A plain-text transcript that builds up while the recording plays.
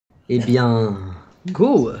Eh bien,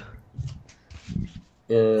 go.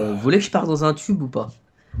 Vous voulez que je parte dans un tube ou pas?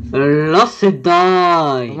 Là, c'est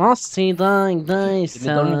dingue. Oh, c'est dingue, dingue. Je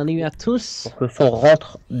mets dans le Salut micro à tous. pour que le son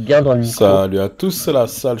rentre bien dans le micro. Salut à tous, c'est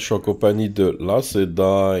Lasalle, je suis en compagnie de Lasalle.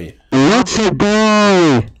 Là, c'est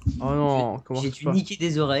dingue. Oh non, comment J'ai ça dû pas? niquer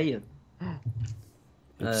des oreilles.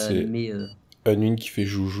 C'est Mais Anune qui fait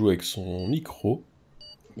joujou avec son micro.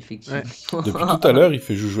 effectivement. Depuis tout à l'heure, il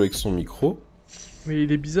fait joujou avec son micro. Mais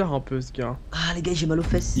il est bizarre un peu ce gars. Ah les gars, j'ai mal aux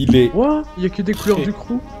fesses. Il est... What? Il y a que des couleurs Très- du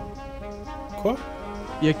crew. Quoi?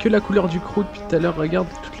 Il y a que la couleur du crew depuis tout à l'heure. Regarde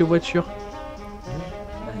toutes les voitures.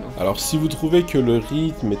 Bah non. Alors si vous trouvez que le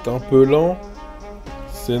rythme est un peu lent,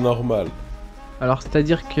 c'est normal. Alors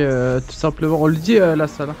c'est-à-dire que tout simplement, on le dit la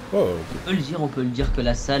salle. Oh, On peut le dire que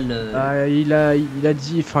la salle. Il a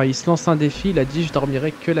dit, enfin il se lance un défi. Il a dit je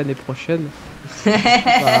dormirai que l'année prochaine.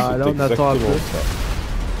 Bah, là on attend un peu. ça.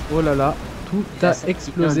 Oh là là, tout Et la a salle,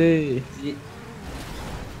 explosé.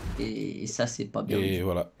 Et ça, c'est pas bien. Et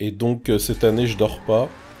voilà. Et donc cette année, je dors pas.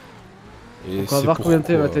 Et Donc on va c'est voir combien de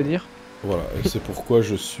temps il va pourquoi- tenir. Voilà, et c'est pourquoi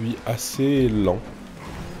je suis assez lent.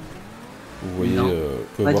 Vous voyez, Lent. vous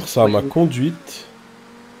pouvez Vas-y, voir ça à ma voyons. conduite.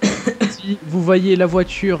 Si vous voyez la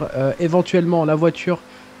voiture, éventuellement la voiture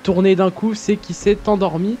tourner d'un coup, c'est qu'il s'est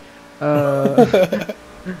endormi.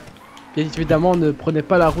 Bien évidemment, ne prenez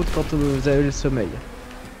pas la route quand vous avez le sommeil.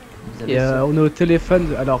 Vous avez Et ça. on est au téléphone,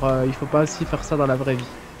 alors il faut pas aussi faire ça dans la vraie vie.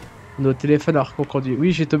 On est au téléphone alors qu'on conduit.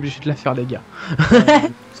 Oui, j'étais obligé de la faire, les gars.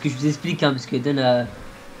 Parce que je vous explique, hein, parce que Eden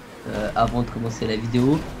avant de commencer la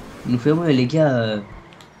vidéo, il nous fait ouais les gars,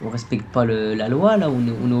 on respecte pas la loi là,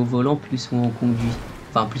 on est au volant plus on conduit,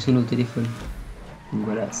 enfin plus on est au téléphone. Donc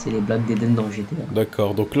voilà, c'est les blagues d'Eden dans GTA.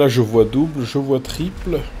 D'accord, donc là je vois double, je vois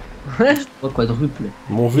triple. Oh, quadruple.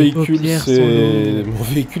 Mon Les véhicule paupières sont s'est... lourdes. Mon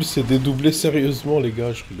véhicule s'est dédoublé sérieusement les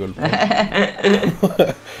gars, je rigole pas.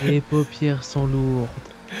 Les paupières sont lourdes.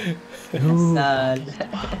 Lourdes. Sale.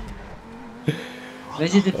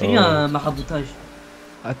 Vas-y, fais-lui un maraboutage.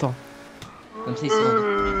 Attends. Comme ça, ils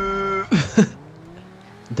sont.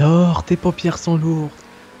 Dors, tes paupières sont lourdes.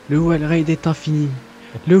 Le wall ride est infini.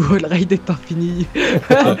 Le wall ride est infini.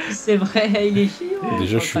 C'est vrai, il est chiant.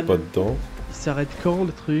 Déjà je suis pas dedans. Il s'arrête quand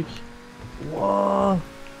le truc? Wow.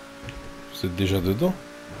 Vous êtes déjà dedans?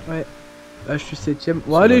 Ouais. Là je suis 7ème. C'est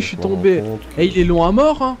Bon là allez, que je suis me tombé. rends compte que- Et il est long à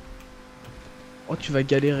mort hein. Oh tu vas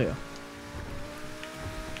galérer. Hein.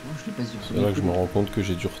 Non, je l'ai pas sur C'est là que je me rends compte que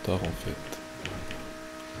j'ai du retard en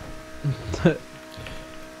fait.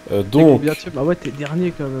 Donc, Combien tu... Bah ouais t'es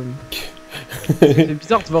dernier quand même. C'est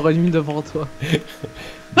bizarre de voir ennemi devant toi.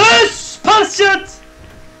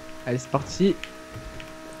 Allez c'est parti.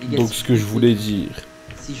 Les gars, donc si ce que je voulais dire,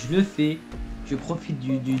 Si je le fais, je profite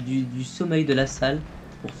du sommeil de la salle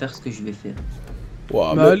pour faire ce que je vais faire.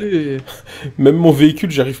 Ouah, Bah allez. même mon véhicule,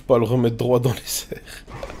 j'arrive pas à le remettre droit dans les serres.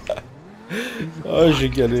 Ah, j'ai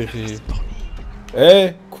galéré.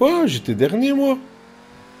 Eh, quoi? J'étais dernier, moi?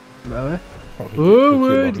 Bah ouais. Oh, Oh, ok, ouais,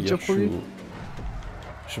 bah, il est déjà regarde, premier.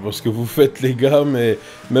 je sais pas ce que vous faites, les gars, mais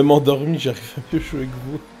même endormi, j'arrive à mieux jouer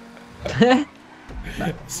que vous.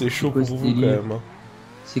 C'est chaud quoi pour ce vous, quand délire? même. Hein.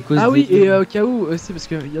 C'est quoi Ah ce oui, délire et au cas où, aussi, parce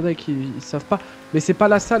qu'il y en a qui ils savent pas, mais c'est pas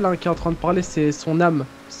la salle hein, qui est en train de parler, c'est son âme,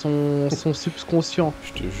 son subconscient.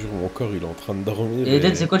 Je te jure, mon corps, il est en train de dormir. Et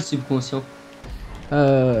Eden, et- c'est quoi le subconscient?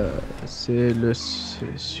 C'est le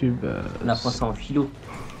sub. On apprend ça en philo.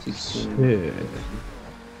 C'est que c'est-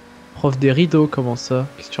 Prof des rideaux, comment ça?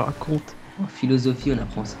 Qu'est-ce que tu racontes? en philosophie, on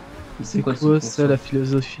apprend ça. Mais C'est quoi le quoi ça, subconscient? la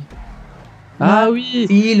philosophie? Ah oui!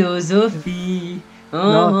 Philosophie. Oh,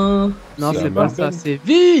 Non. oh. Non, C'est c'est un pas ça, Malben. c'est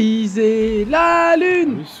viser la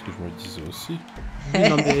lune! Oui, c'est ce que je me disais aussi. Oui,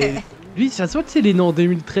 non, mais lui, ça se voit, tu sais, les noms en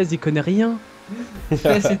 2013, il connaît rien.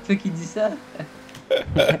 C'est toi qui dis ça.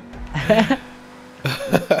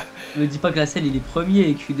 Me dis pas que la salle il est premier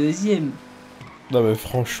et que je suis deuxième. Non, mais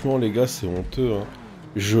franchement, les gars, c'est honteux. Hein.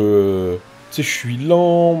 Tu sais, je suis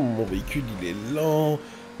lent, mon véhicule, il est lent,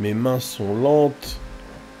 mes mains sont lentes.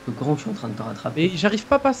 Le grand, je suis en train de te rattraper. Mais j'arrive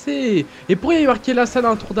pas à passer. Et pourquoi il y a marqué la salle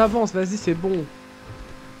un tour d'avance? Vas-y, c'est bon.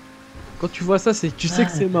 Quand tu vois ça, c'est tu sais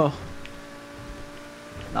que c'est mort.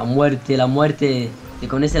 La muerte, la muerte. ¿Te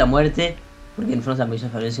conoces la muerte? Porque en Francia muchas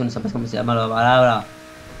veces no sabes cómo se llama la palabra.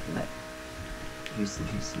 Ouais. Je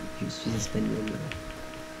suis espagnol.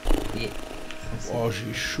 Et français. Oh,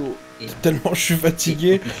 j'ai chaud. Et- Tellement je suis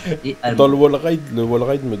fatigué. Et Dans allemand. le wall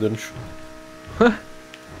ride me donne chaud.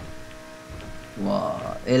 Wow.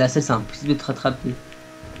 Et la salle, c'est impossible de te rattraper.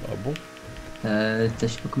 Ah bon? T'as je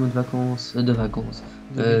sais pas combien de vacances. De vacances.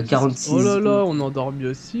 46. Oh là là, on a endormi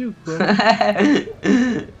aussi ou quoi?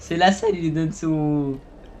 C'est la salle, il lui donne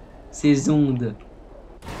ses ondes.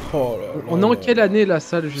 Oh là là On est en là quelle là. année, la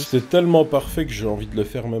salle, juste? C'est tellement parfait que j'ai envie de le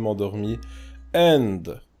faire même endormi. And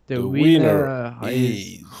The winner winner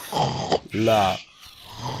is... La...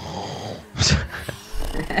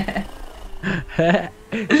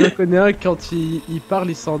 Je connais un, quand il parle,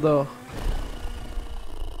 il s'endort.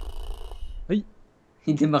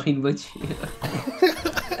 Il démarre une voiture.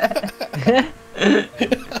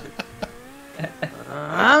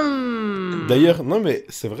 D'ailleurs, non mais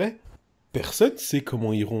c'est vrai, personne sait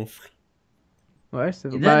comment il ronfle. Ouais, c'est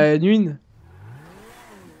Et vrai. Bah, Nuine.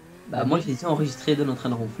 Bah moi j'ai été enregistré Eden en train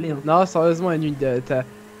de ronfler. Hein. Non, sérieusement, Nuine, t'as...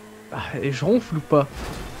 Ah, et je ronfle ou pas?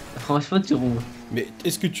 Franchement tu ronfles. Mais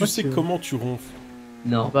est-ce que tu Ouais, sais c'est- comment tu ronfles?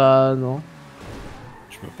 Non. Bah, non.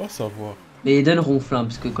 Je peux pas savoir. Mais Eden ronfle hein,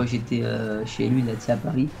 parce que quand j'étais chez lui là tu sais à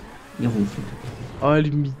Paris, il ronfle. Oh, le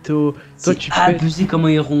mytho. Toi, C'est tu pètes. abusé comment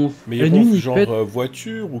il ronfle. Mais La il nuit, ronfle il genre pète.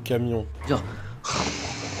 voiture ou camion? Genre.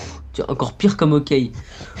 Tu vois, encore pire comme OK.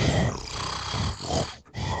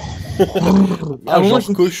 Ah, genre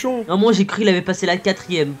cochon. À un moment j'ai cru qu'il avait passé la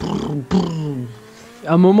 4ème.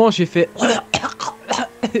 À un moment, j'ai fait...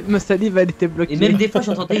 Ma salive, elle était bloquée. Et même des fois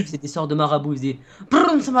j'entendais il faisait des sorts de marabout. Il faisait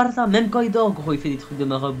Brum, Samarata. Même quand il dort gros il fait des trucs de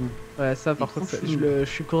marabout. Ouais, ça, par C'est contre, trop je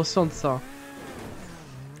suis conscient de ça.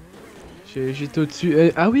 J'étais au-dessus.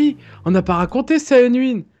 Ah oui, on n'a pas raconté ça,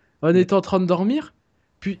 Enuine. On était en train de dormir.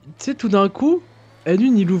 Puis, tu sais, tout d'un coup,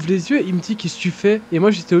 Enuine, il ouvre les yeux, il me dit qu'est-ce que tu fais? Et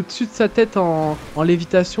moi, j'étais au-dessus de sa tête en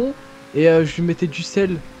lévitation. Et je lui mettais du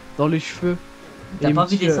sel dans les cheveux. Et T'as il pas me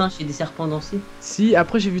vu dit, des singes et des serpents danser? Si,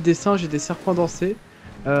 après, j'ai vu des singes et des serpents danser.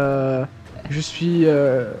 Je suis.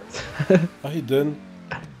 Ah, Eden.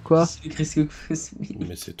 Quoi?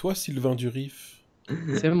 Mais c'est toi, Sylvain du Rif.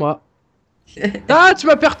 C'est moi. Ah, tu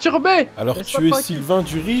m'as perturbé! Alors Laisse-moi tu es tranquille. Sylvain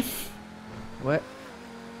du Rif? Ouais,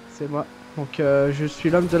 c'est moi. Donc je suis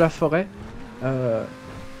l'homme de la forêt.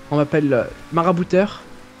 On m'appelle marabouteur.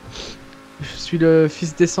 Je suis le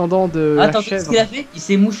fils descendant de la Attends, qu'est-ce chèvre. qu'il a fait? Il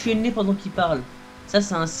s'est mouché le nez pendant qu'il parle. Ça,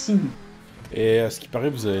 c'est un signe. Et à ce qui paraît,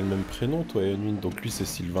 vous avez le même prénom, toi et Enuine. Donc lui, c'est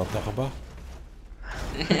Sylvain Tarba.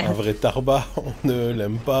 Un vrai Tarba, on ne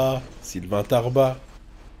l'aime pas. Sylvain Tarba.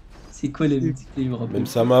 C'est quoi la musique que je me rappelle? Même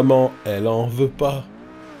sa maman, elle en veut pas.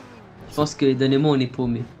 Je pense que Dan et moi, on est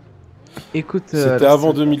paumés. Écoute. C'était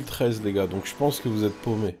avant 2013, les gars, donc je pense que vous êtes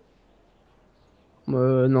paumés.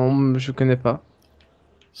 Non, je connais pas.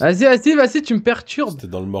 Vas-y, tu me perturbes. C'était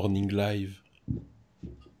dans le Morning Live.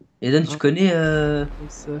 Et Dan, tu connais Le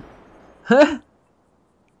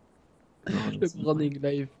branding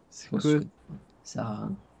live. C'est Moi, quoi? je- Ça.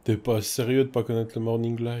 T'es pas sérieux de pas connaître le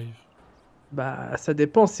Morning Live? Bah, ça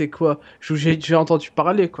dépend, c'est quoi? J'ai déjà entendu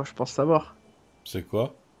parler, quoi, je pense savoir. C'est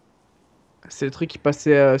quoi? C'est le truc qui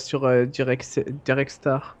passait sur Direct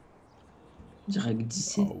Star. Direct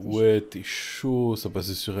 17. Ah ouais, t'es chaud, ça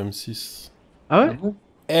passait sur M6. Ah Ah ouais? bon?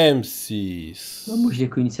 M6. Bah, moi, j'ai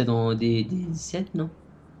connu ça dans des 17, non?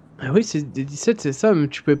 Ah oui, c'est des 17, c'est ça, mais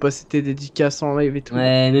tu pouvais passer tes dédicaces en live et tout.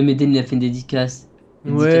 Ouais, même Eden, il a fait une dédicace.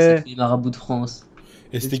 Une Ouais. dédicace avec les marabouts de France.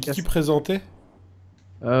 Et c'était qui Dédicace. présentait?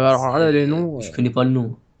 Alors là, les noms, Je connais pas le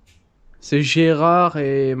nom. c'est Gérard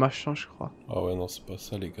et machin, je crois. Ah ouais, non, c'est pas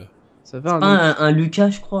ça, les gars. Ça va un Pas nom. un Lucas,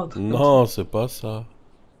 je crois. un truc comme Non, c'est pas ça.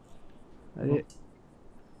 Allez.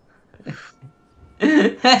 ça.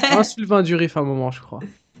 C'est un Sylvain Durif à un moment, je crois.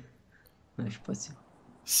 Ouais, je suis pas sûr.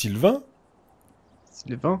 Sylvain?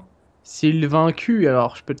 Sylvain? Sylvain Q,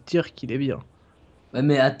 alors je peux te dire qu'il est bien. Ouais,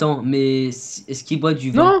 mais attends, mais est-ce qu'il boit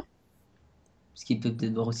du vin? Non! Parce qu'il peut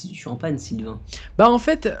peut-être boire aussi du champagne, Sylvain. Bah en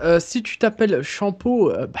fait, si tu t'appelles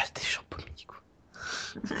Champeau, bah t'es Champomy quoi.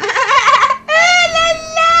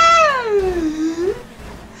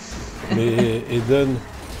 Mais Eden,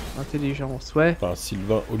 Intelligence, ouais. enfin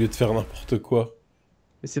Sylvain, au lieu de faire n'importe quoi,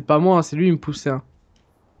 Mais c'est pas moi, hein, c'est lui qui me poussait. Hein.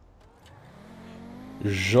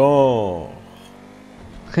 genre...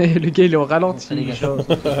 Le gars il est au ralenti. Les gars, genre.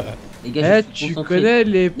 les gars, Eh, je suis tu concentré. connais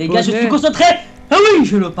les Les gars, je suis poneys. concentré. Ah oui,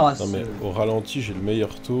 je le passe. Non mais au ralenti, j'ai le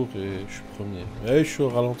meilleur tour et je suis premier. Ouais, je suis au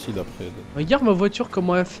ralenti d'après Eden. Regarde ma voiture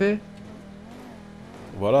comment elle fait.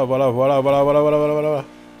 Voilà.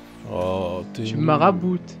 Oh, t'es Tu nul.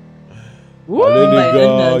 maraboutes. Allez les Bah, gars,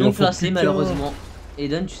 Eden, il en non faut classé, plus qu'un. malheureusement.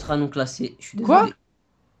 Eden, tu seras non classé. Je suis désolé. Quoi?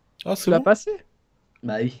 Ah, Tu c'est l'as bon. passé?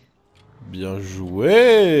 Bah oui. Bien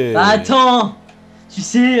joué. Bah attends. Tu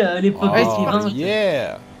sais, l'époque Ah, écrivain.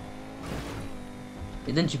 yeah.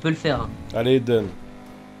 Eden, tu peux le faire. Hein. Allez Eden,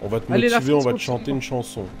 on va te Allez, la motiver, on va te France chanter continue. une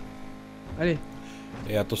chanson. Allez,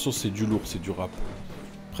 Et attention, c'est du lourd, c'est du rap.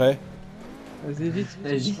 Prêt? vas-y vite.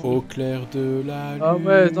 Vas-y. Au clair de la lune. Ah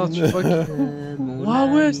ouais, attends, tu vois que... Ah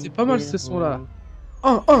ouais, c'est pas mal ce son-là.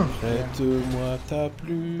 1, 1. Prête-moi ta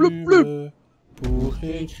plume Bleu, pour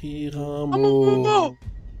écrire un Oh, mon mot. mot.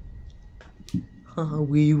 Ah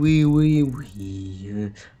oui, oui, oui,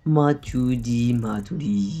 oui. M'as-tu dit, m'as-tu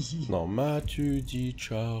dit. Non, m'as-tu dit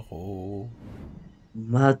ciao?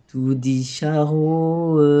 M'as-tu dit,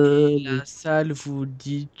 Charo. La salle vous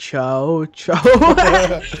dit ciao, ciao.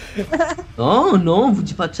 Oh non, on vous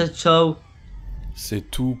dit pas ciao ciao. C'est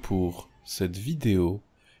tout pour cette vidéo.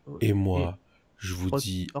 Et Et moi, je vous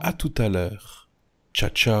dis au à tout à l'heure. Ciao,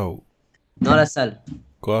 ciao. Dans la salle.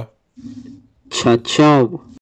 Quoi? Ciao ciao.